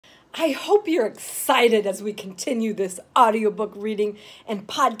I hope you're excited as we continue this audiobook reading and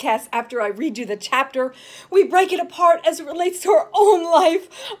podcast. After I read you the chapter, we break it apart as it relates to our own life,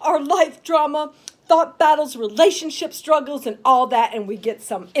 our life drama, thought battles, relationship struggles, and all that, and we get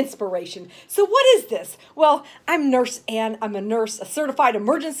some inspiration. So what is this? Well, I'm Nurse Ann. I'm a nurse, a certified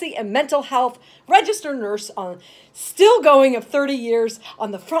emergency and mental health registered nurse still going of 30 years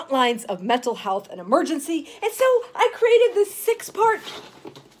on the front lines of mental health and emergency. And so I created this 6-part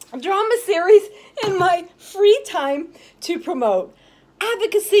drama series in my free time to promote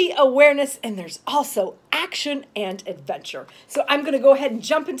advocacy, awareness, and there's also action and adventure. So I'm going to go ahead and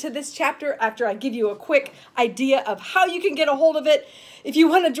jump into this chapter after I give you a quick idea of how you can get a hold of it. If you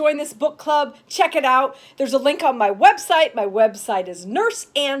want to join this book club, check it out. There's a link on my website. My website is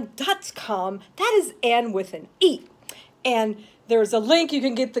nurseann.com. That is Ann with an E. And there's a link. You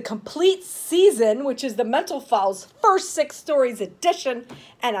can get the complete season, which is the Mental Files first 6 stories edition.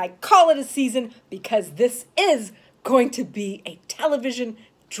 And I call it a season because this is going to be a television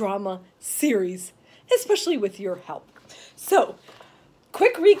drama series, especially with your help. So,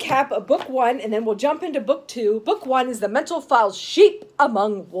 quick recap of book 1, and then we'll jump into book 2. Book 1 is the Mental Files Sheep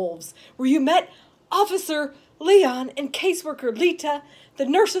Among Wolves, where you met Officer Leon and caseworker Lita, the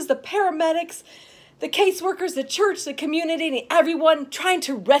nurses, the paramedics, the caseworkers, the church, the community, and everyone trying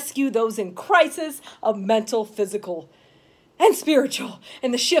to rescue those in crisis of mental, physical, and spiritual.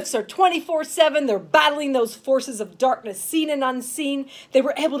 And the shifts are 24/7. They're battling those forces of darkness, seen and unseen. They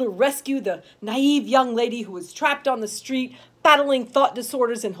were able to rescue the naive young lady who was trapped on the street, battling thought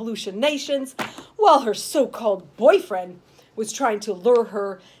disorders and hallucinations, while her so-called boyfriend was trying to lure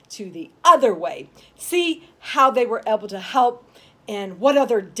her to the other way. See how they were able to help and what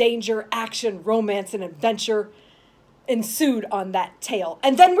other danger, action, romance, and adventure ensued on that tale.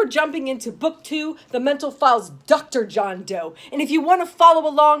 And then we're jumping into book 2, The Mental Files Dr. John Doe. And if you want to follow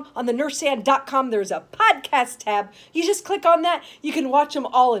along on the nurseann.com, there's a podcast tab. You just click on that. You can watch them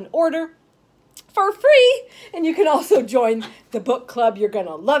all in order for free. And you can also join the book club. You're going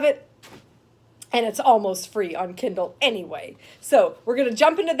to love it. And it's almost free on Kindle anyway. So we're going to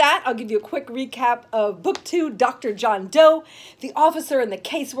jump into that. I'll give you a quick recap of book 2, Dr. John Doe. The officer and the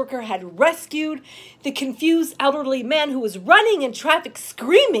caseworker had rescued the confused elderly man who was running in traffic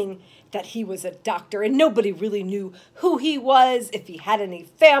screaming that he was a doctor, and nobody really knew who he was, if he had any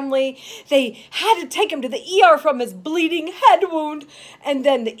family. They had to take him to the ER from his bleeding head wound, and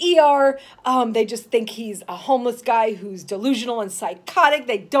then the ER, they just think he's a homeless guy who's delusional and psychotic.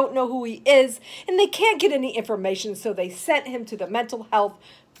 They don't know who he is, and they can't get any information, so they sent him to the mental health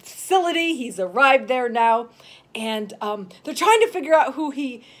facility. He's arrived there now, and they're trying to figure out who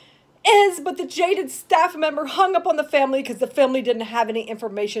he is, but the jaded staff member hung up on the family because the family didn't have any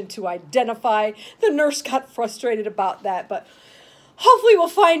information to identify. The nurse got frustrated about that, but hopefully we'll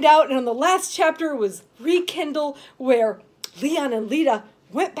find out. And on the last chapter was Rekindle, where Leon and Lita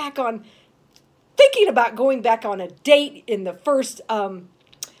went back on, thinking about going back on a date. In the first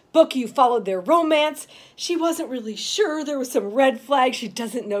book, you followed their romance. She wasn't really sure. There was some red flags. She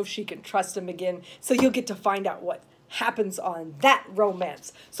doesn't know if she can trust him again. So you'll get to find out what happens on that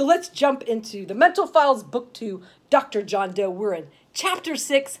romance. So let's jump into the Mental Files book 2, Dr. John Doe. We're in chapter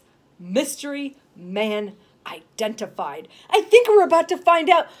 6, Mystery Man Identified. I think we're about to find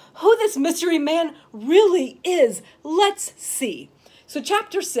out who this mystery man really is. Let's see. So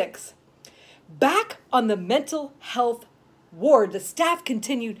chapter 6, back on the mental health ward, the staff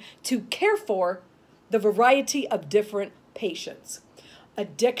continued to care for the variety of different patients.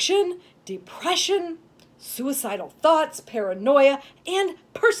 Addiction, depression, suicidal thoughts, paranoia, and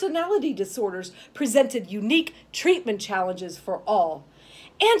personality disorders presented unique treatment challenges for all.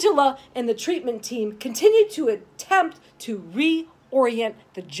 Angela and the treatment team continued to attempt to reorient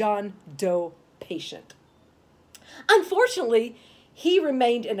the John Doe patient. Unfortunately, he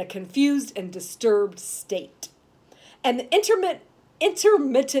remained in a confused and disturbed state, and the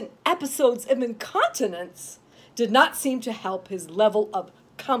intermittent episodes of incontinence did not seem to help his level of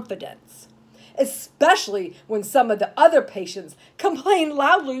confidence, especially when some of the other patients complained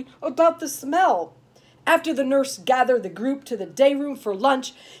loudly about the smell. After the nurse gathered the group to the day room for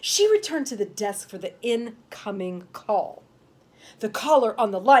lunch, she returned to the desk for the incoming call. The caller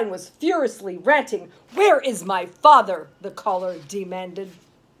on the line was furiously ranting. "Where is my father?" the caller demanded.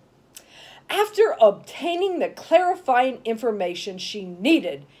 After obtaining the clarifying information she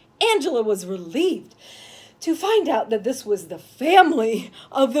needed, Angela was relieved to find out that this was the family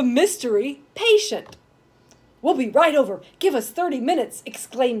of the mystery patient. "We'll be right over. Give us 30 minutes,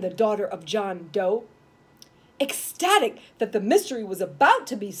 exclaimed the daughter of John Doe. Ecstatic that the mystery was about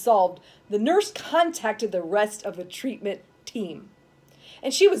to be solved, the nurse contacted the rest of the treatment team.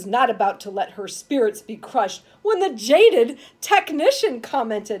 and she was not about to let her spirits be crushed when the jaded technician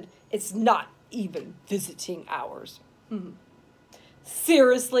commented, "It's not even visiting hours."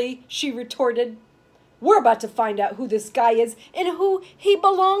 "Seriously," she retorted. "We're about to find out who this guy is and who he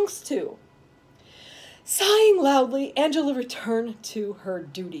belongs to." Sighing loudly, Angela returned to her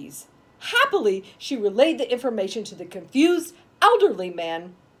duties. Happily, she relayed the information to the confused elderly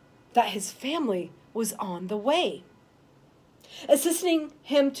man that his family was on the way. Assisting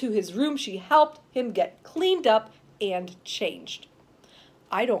him to his room, she helped him get cleaned up and changed.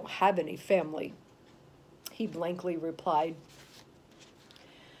 "I don't have any family," he blankly replied.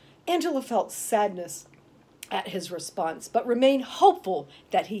 Angela felt sadness at his response, but remained hopeful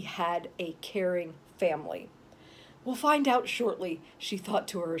that he had a caring family. "We'll find out shortly," she thought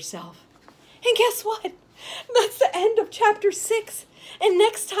to herself. And guess what? That's the end of chapter 6. And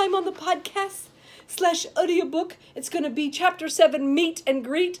next time on the podcast / audiobook, it's going to be chapter 7, Meet and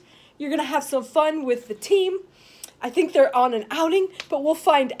Greet. You're going to have some fun with the team. I think they're on an outing, but we'll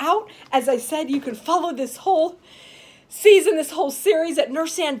find out. As I said, you can follow this whole season, this whole series at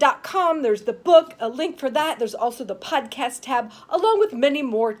nurseand.com. There's the book, a link for that. There's also the podcast tab, along with many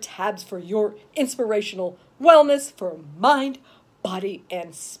more tabs for your inspirational wellness for mind, body,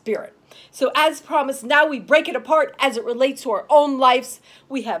 and spirit. So as promised, now we break it apart as it relates to our own lives.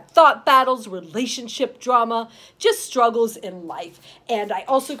 We have thought battles, relationship drama, just struggles in life. And I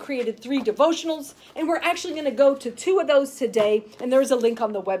also created 3 devotionals, and we're actually going to go to 2 of those today. And there's a link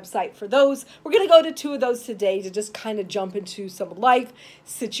on the website for those. We're going to go to 2 of those today to just kind of jump into some life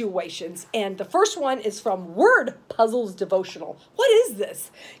situations. And the first one is from Word Puzzles Devotional. What is this?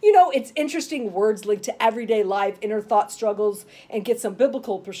 You know, it's interesting words linked to everyday life, inner thought struggles, and get some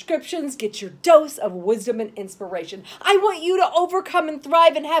biblical prescriptions. Get your dose of wisdom and inspiration. I want you to overcome and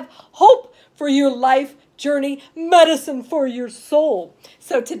thrive and have hope for your life journey, medicine for your soul.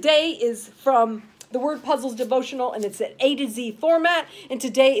 So today is from the Word Puzzles Devotional, and it's an A to Z format. And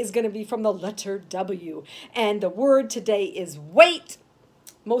today is going to be from the letter W. And the word today is wait.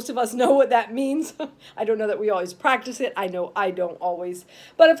 Most of us know what that means. I don't know that we always practice it. I know I don't always.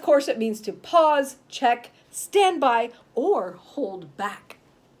 But of course, it means to pause, check, stand by, or hold back.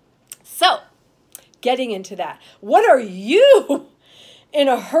 So, getting into that, what are you in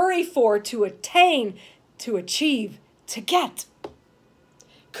a hurry for, to attain, to achieve, to get?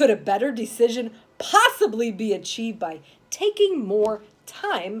 Could a better decision possibly be achieved by taking more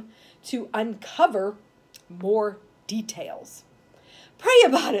time to uncover more details? Pray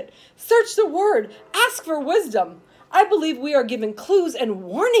about it. Search the word. Ask for wisdom. I believe we are given clues and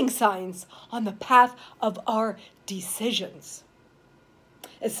warning signs on the path of our decisions,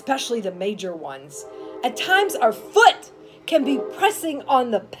 especially the major ones. At times, our foot can be pressing on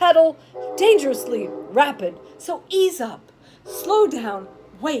the pedal, dangerously rapid. So ease up, slow down,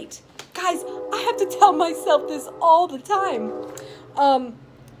 wait. Guys, I have to tell myself this all the time.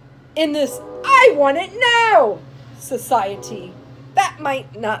 In this "I want it now" society, that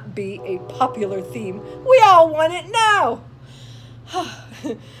might not be a popular theme. We all want it now.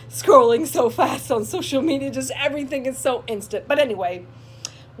 Scrolling so fast on social media, just everything is so instant. But anyway,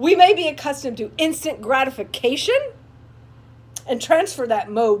 we may be accustomed to instant gratification and transfer that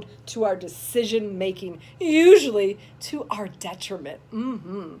mode to our decision making, usually to our detriment.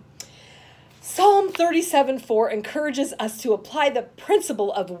 Psalm 37:4 encourages us to apply the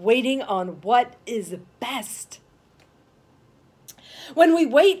principle of waiting on what is best. When we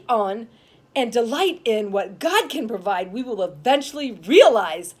wait on and delight in what God can provide, we will eventually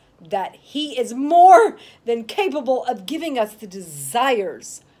realize that He is more than capable of giving us the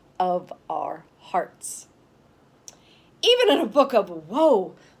desires of our hearts. Even in a book of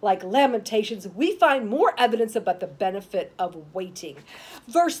woe like Lamentations, we find more evidence about the benefit of waiting.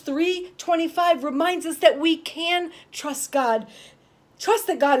 Verse 3:25 reminds us that we can trust God, trust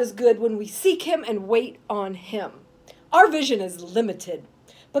that God is good when we seek Him and wait on Him. Our vision is limited,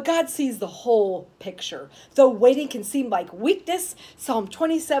 but God sees the whole picture. Though waiting can seem like weakness, Psalm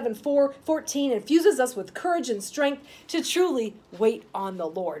 27:14 infuses us with courage and strength to truly wait on the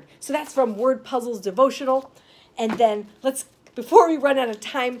Lord. So that's from Word Puzzles Devotional. And then before we run out of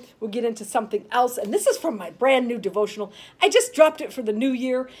time, we'll get into something else. And this is from my brand new devotional. I just dropped it for the new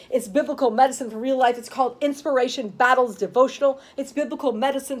year. It's Biblical Medicine for Real Life. It's called Inspiration Battles Devotional. It's biblical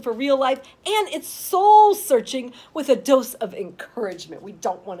medicine for real life. And it's soul searching with a dose of encouragement. We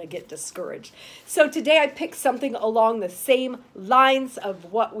don't want to get discouraged. So today I picked something along the same lines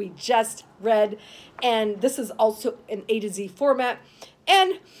of what we just read. And this is also an A to Z format.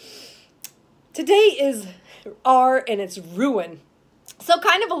 And today is R and it's ruin. So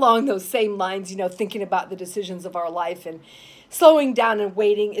kind of along those same lines, thinking about the decisions of our life. And Slowing down and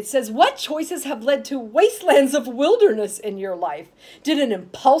waiting, it says, what choices have led to wastelands of wilderness in your life? Did an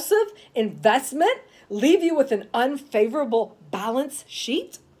impulsive investment leave you with an unfavorable balance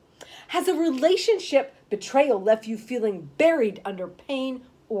sheet? Has a relationship betrayal left you feeling buried under pain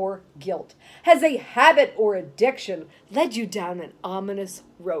or guilt? Has a habit or addiction led you down an ominous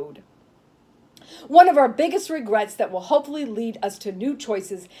road? One of our biggest regrets that will hopefully lead us to new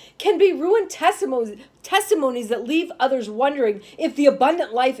choices can be ruined testimonies that leave others wondering if the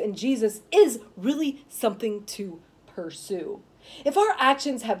abundant life in Jesus is really something to pursue. If our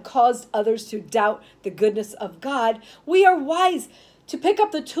actions have caused others to doubt the goodness of God, we are wise to pick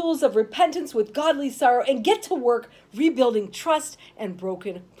up the tools of repentance with godly sorrow and get to work rebuilding trust and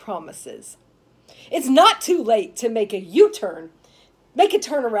broken promises. It's not too late to make a U-turn. Make a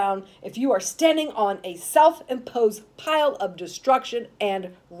turnaround if you are standing on a self-imposed pile of destruction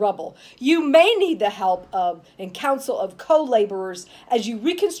and rubble. You may need the help of and counsel of co-laborers as you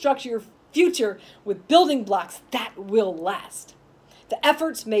reconstruct your future with building blocks that will last. The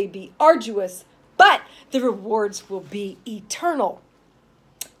efforts may be arduous, but the rewards will be eternal.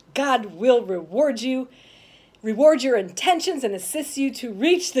 God will reward you, reward your intentions, and assist you to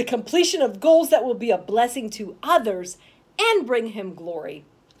reach the completion of goals that will be a blessing to others and bring him glory.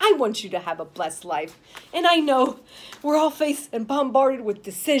 I want you to have a blessed life. And I know we're all faced and bombarded with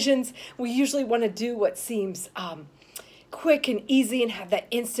decisions. We usually want to do what seems quick and easy and have that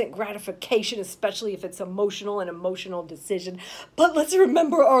instant gratification, especially if it's an emotional decision. But let's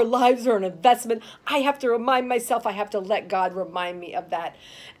remember our lives are an investment. I have to remind myself, I have to let God remind me of that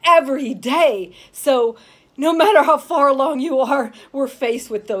every day. So no matter how far along you are, we're faced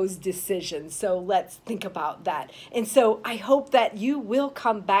with those decisions. So let's think about that. And so I hope that you will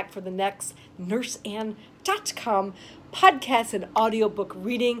come back for the next NurseAnn.com podcast and audiobook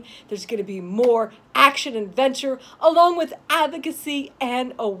reading. There's going to be more action and venture along with advocacy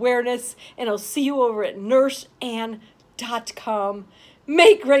and awareness. And I'll see you over at NurseAnn.com.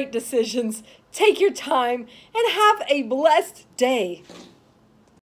 Make great decisions, take your time, and have a blessed day.